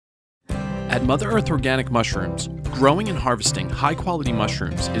At Mother Earth Organic Mushrooms, growing and harvesting high-quality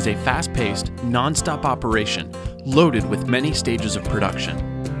mushrooms is a fast-paced, non-stop operation loaded with many stages of production.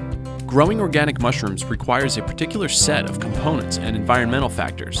 Growing organic mushrooms requires a particular set of components and environmental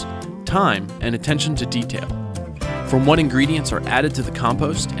factors, time, and attention to detail. From what ingredients are added to the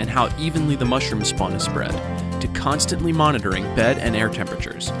compost and how evenly the mushroom spawn is spread, to constantly monitoring bed and air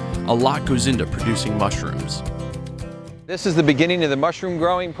temperatures, a lot goes into producing mushrooms. This is the beginning of the mushroom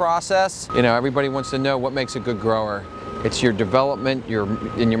growing process. You know, everybody wants to know what makes a good grower. It's your development,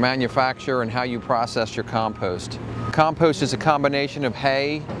 in your manufacture, and how you process your compost. Compost is a combination of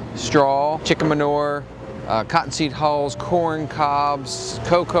hay, straw, chicken manure, cottonseed hulls, corn cobs,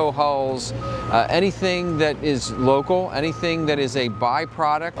 cocoa hulls, anything that is local, anything that is a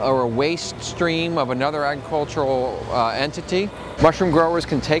byproduct or a waste stream of another agricultural entity. Mushroom growers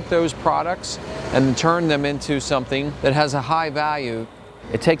can take those products and turn them into something that has a high value.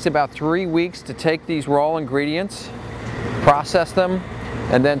 It takes about 3 weeks to take these raw ingredients, process them,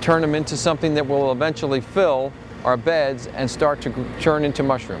 and then turn them into something that will eventually fill our beds and start to turn into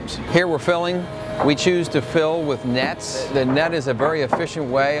mushrooms. Here we're filling. We choose to fill with nets. The net is a very efficient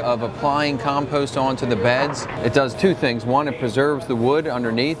way of applying compost onto the beds. It does two things. One, it preserves the wood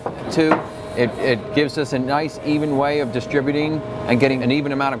underneath. Two, it gives us a nice even way of distributing and getting an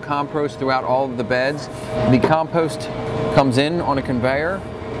even amount of compost throughout all of the beds. The compost comes in on a conveyor.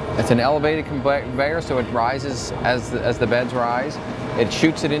 It's an elevated conveyor, so it rises as the beds rise. It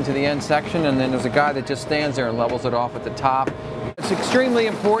shoots it into the end section, and then there's a guy that just stands there and levels it off at the top. It's extremely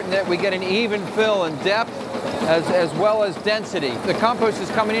important that we get an even fill in depth as well as density. The compost is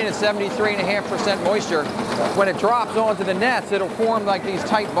coming in at 73.5% moisture. When it drops onto the nets, it'll form like these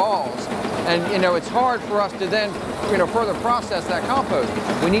tight balls. And you know, it's hard for us to then further process that compost.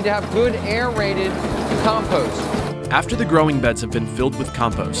 We need to have good aerated compost. After the growing beds have been filled with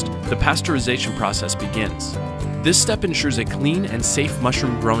compost, the pasteurization process begins. This step ensures a clean and safe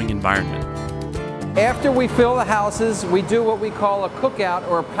mushroom growing environment. After we fill the houses, we do what we call a cookout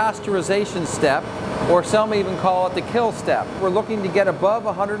or a pasteurization step, or some even call it the kill step. We're looking to get above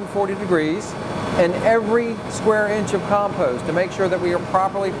 140 degrees in every square inch of compost to make sure that we are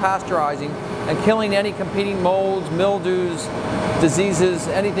properly pasteurizing and killing any competing molds, mildews, diseases,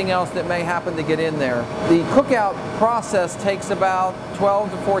 anything else that may happen to get in there. The cookout process takes about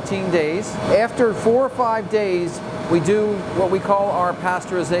 12 to 14 days. After 4 or 5 days, we do what we call our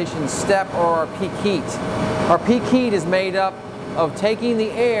pasteurization step, or our peak heat. Our peak heat is made up of taking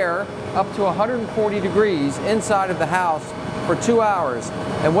the air up to 140 degrees inside of the house for 2 hours.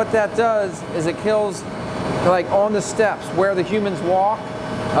 And what that does is it kills, like on the steps where the humans walk,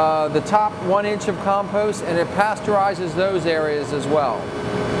 the top 1 inch of compost, and it pasteurizes those areas as well.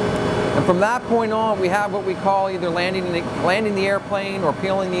 And from that point on, we have what we call either landing the airplane or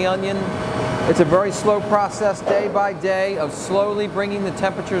peeling the onion. It's a very slow process, day by day, of slowly bringing the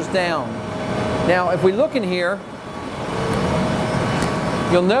temperatures down. Now, if we look in here,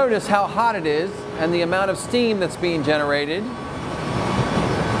 you'll notice how hot it is and the amount of steam that's being generated.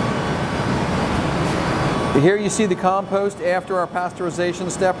 Here you see the compost after our pasteurization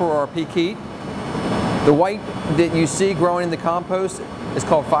step, or our peak heat. The white that you see growing in the compost is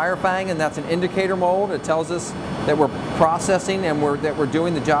called fire fang, and that's an indicator mold. It tells us that we're processing and that we're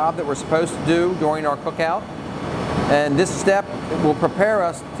doing the job that we're supposed to do during our cookout. And this step will prepare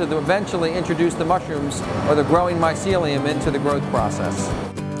us to eventually introduce the mushrooms or the growing mycelium into the growth process.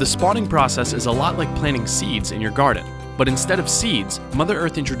 The spawning process is a lot like planting seeds in your garden, but instead of seeds, Mother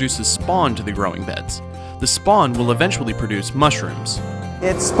Earth introduces spawn to the growing beds. The spawn will eventually produce mushrooms.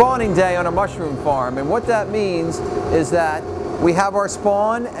 It's spawning day on a mushroom farm, and what that means is that we have our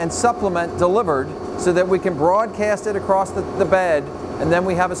spawn and supplement delivered so that we can broadcast it across the bed, and then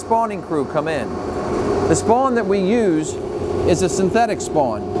we have a spawning crew come in. The spawn that we use is a synthetic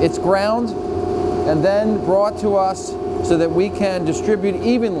spawn. It's ground and then brought to us so that we can distribute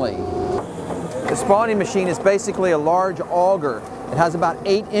evenly. The spawning machine is basically a large auger. It has about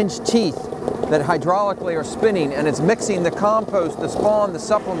 8-inch teeth that hydraulically are spinning, and it's mixing the compost, the spawn, the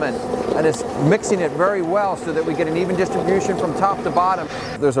supplement, and it's mixing it very well so that we get an even distribution from top to bottom.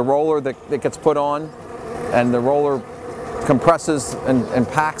 There's a roller that gets put on, and the roller compresses and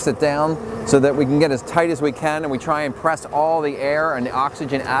packs it down so that we can get as tight as we can, and we try and press all the air and the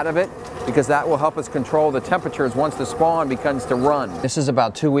oxygen out of it, because that will help us control the temperatures once the spawn begins to run. This is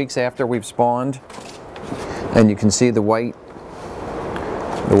about 2 weeks after we've spawned, and you can see the white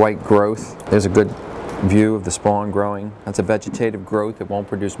growth. There's a good view of the spawn growing. That's a vegetative growth. It won't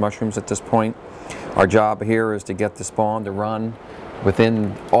produce mushrooms at this point. Our job here is to get the spawn to run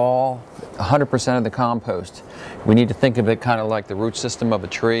within all 100% of the compost. We need to think of it kind of like the root system of a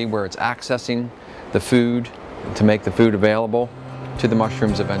tree, where it's accessing the food to make the food available to the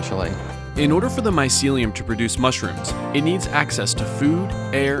mushrooms eventually. In order for the mycelium to produce mushrooms, it needs access to food,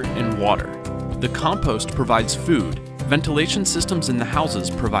 air, and water. The compost provides food, ventilation systems in the houses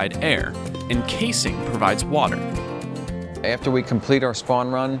provide air, and casing provides water. After we complete our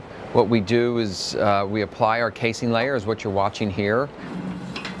spawn run, what we do is we apply our casing layer, is what you're watching here.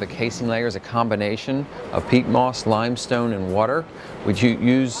 The casing layer is a combination of peat moss, limestone, and water. We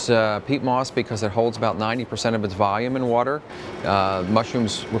use peat moss because it holds about 90% of its volume in water.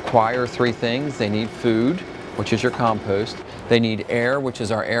 Mushrooms require three things. They need food, which is your compost. They need air, which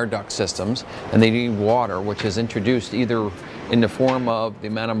is our air duct systems. And they need water, which is introduced either in the form of the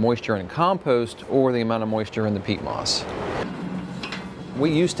amount of moisture in compost or the amount of moisture in the peat moss.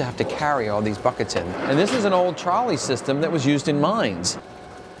 We used to have to carry all these buckets in. And this is an old trolley system that was used in mines.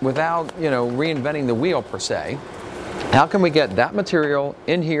 Without, reinventing the wheel per se, how can we get that material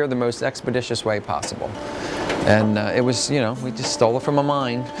in here the most expeditious way possible? And it was, we just stole it from a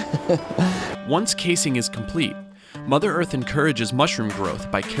mine. Once casing is complete, Mother Earth encourages mushroom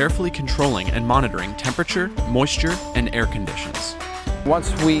growth by carefully controlling and monitoring temperature, moisture, and air conditions.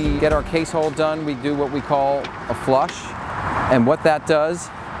 Once we get our case hole done, we do what we call a flush. And what that does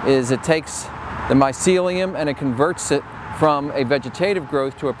is it takes the mycelium and it converts it from a vegetative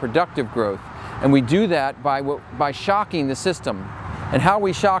growth to a productive growth. And we do that by shocking the system. And how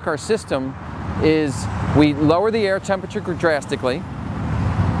we shock our system is we lower the air temperature drastically,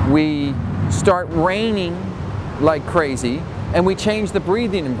 we start raining like crazy, and we change the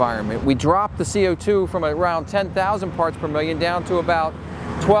breathing environment. We drop the CO2 from around 10,000 parts per million down to about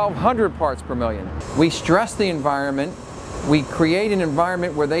 1,200 parts per million. We stress the environment. We create an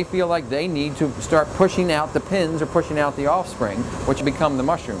environment where they feel like they need to start pushing out the pins or pushing out the offspring, which become the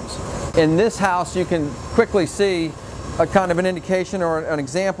mushrooms. In this house, you can quickly see a kind of an indication or an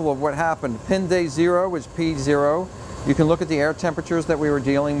example of what happened. Pin day 0 was P0. You can look at the air temperatures that we were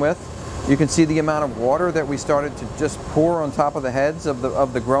dealing with. You can see the amount of water that we started to just pour on top of the heads of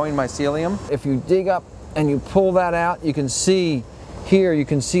the growing mycelium. If you dig up and you pull that out, you can see here, you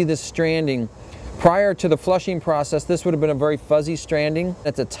can see this stranding. Prior to the flushing process, this would have been a very fuzzy stranding.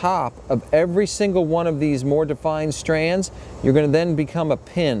 At the top of every single one of these more defined strands, you're going to then become a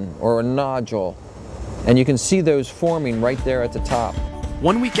pin or a nodule. And you can see those forming right there at the top.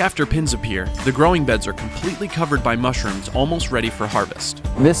 1 week after pins appear, the growing beds are completely covered by mushrooms, almost ready for harvest.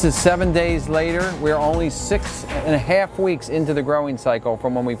 This is 7 days later. We're only 6.5 weeks into the growing cycle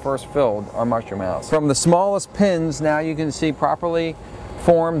from when we first filled our mushroom house. From the smallest pins, now you can see properly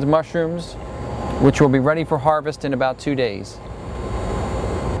formed mushrooms, which will be ready for harvest in about 2 days.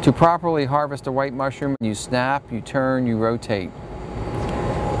 To properly harvest a white mushroom, you snap, you turn, you rotate.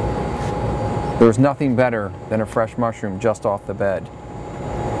 There's nothing better than a fresh mushroom just off the bed.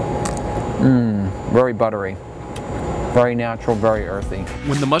 Very buttery, very natural, very earthy.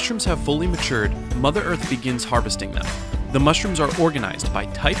 When the mushrooms have fully matured, Mother Earth begins harvesting them. The mushrooms are organized by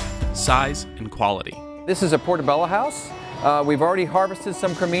type, size, and quality. This is a portobello house. We've already harvested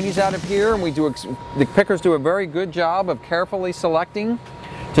some creminis out of here, and the pickers do a very good job of carefully selecting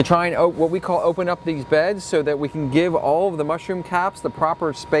to try and what we call open up these beds so that we can give all of the mushroom caps the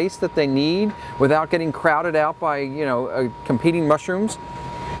proper space that they need without getting crowded out by competing mushrooms.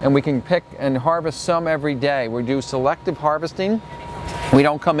 And we can pick and harvest some every day. We do selective harvesting. We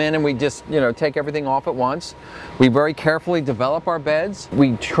don't come in and we just take everything off at once. We very carefully develop our beds.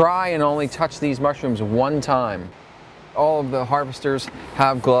 We try and only touch these mushrooms one time. All of the harvesters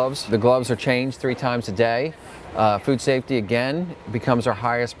have gloves. The gloves are changed 3 times a day. Food safety, again, becomes our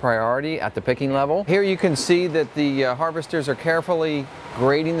highest priority at the picking level. Here you can see that the harvesters are carefully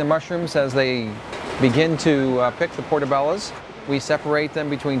grading the mushrooms as they begin to pick the portobellos. We separate them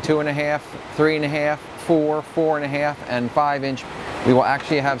between 2.5, 3.5, 4, 4.5, and 5-inch. We will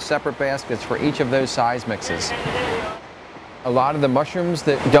actually have separate baskets for each of those size mixes. A lot of the mushrooms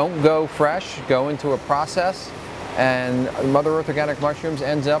that don't go fresh go into a process, and Mother Earth Organic Mushrooms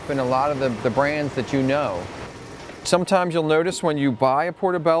ends up in a lot of the brands that you know. Sometimes you'll notice when you buy a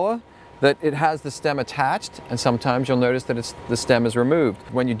portobello that it has the stem attached, and sometimes you'll notice that the stem is removed.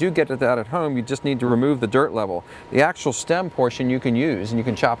 When you do get that at home, you just need to remove the dirt level. The actual stem portion you can use, and you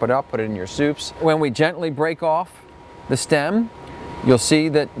can chop it up, put it in your soups. When we gently break off the stem, you'll see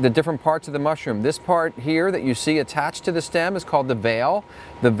that the different parts of the mushroom. This part here that you see attached to the stem is called the veil.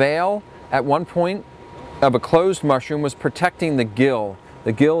 The veil, at one point of a closed mushroom, was protecting the gill.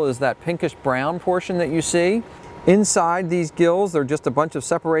 The gill is that pinkish brown portion that you see. Inside these gills, they're just a bunch of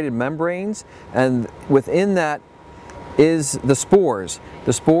separated membranes, and within that is the spores.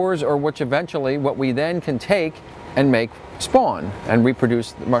 The spores are what we then can take and make spawn and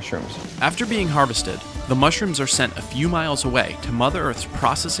reproduce the mushrooms. After being harvested, the mushrooms are sent a few miles away to Mother Earth's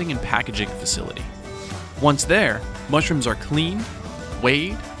processing and packaging facility. Once there, mushrooms are cleaned,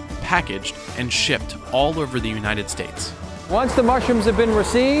 weighed, packaged, and shipped all over the United States. Once the mushrooms have been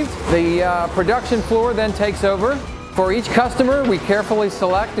received, the production floor then takes over. For each customer, we carefully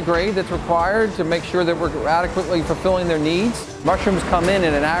select the grade that's required to make sure that we're adequately fulfilling their needs. Mushrooms come in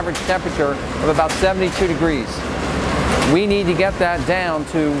at an average temperature of about 72 degrees. We need to get that down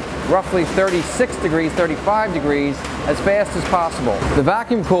to roughly 36 degrees, 35 degrees as fast as possible. The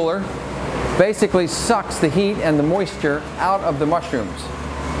vacuum cooler basically sucks the heat and the moisture out of the mushrooms.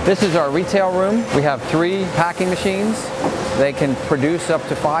 This is our retail room. We have 3 packing machines. They can produce up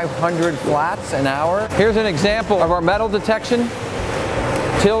to 500 flats an hour. Here's an example of our metal detection.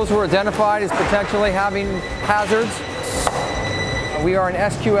 Tills were identified as potentially having hazards. We are an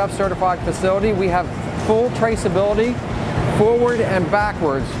SQF certified facility. We have full traceability forward and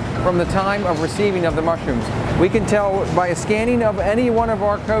backwards from the time of receiving of the mushrooms. We can tell by a scanning of any one of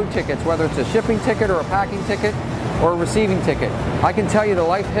our code tickets, whether it's a shipping ticket or a packing ticket or a receiving ticket. I can tell you the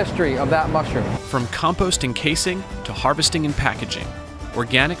life history of that mushroom. From compost and casing to harvesting and packaging,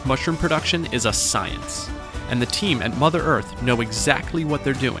 organic mushroom production is a science, and the team at Mother Earth know exactly what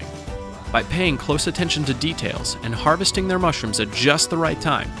they're doing. By paying close attention to details and harvesting their mushrooms at just the right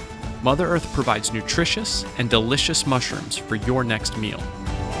time, Mother Earth provides nutritious and delicious mushrooms for your next meal.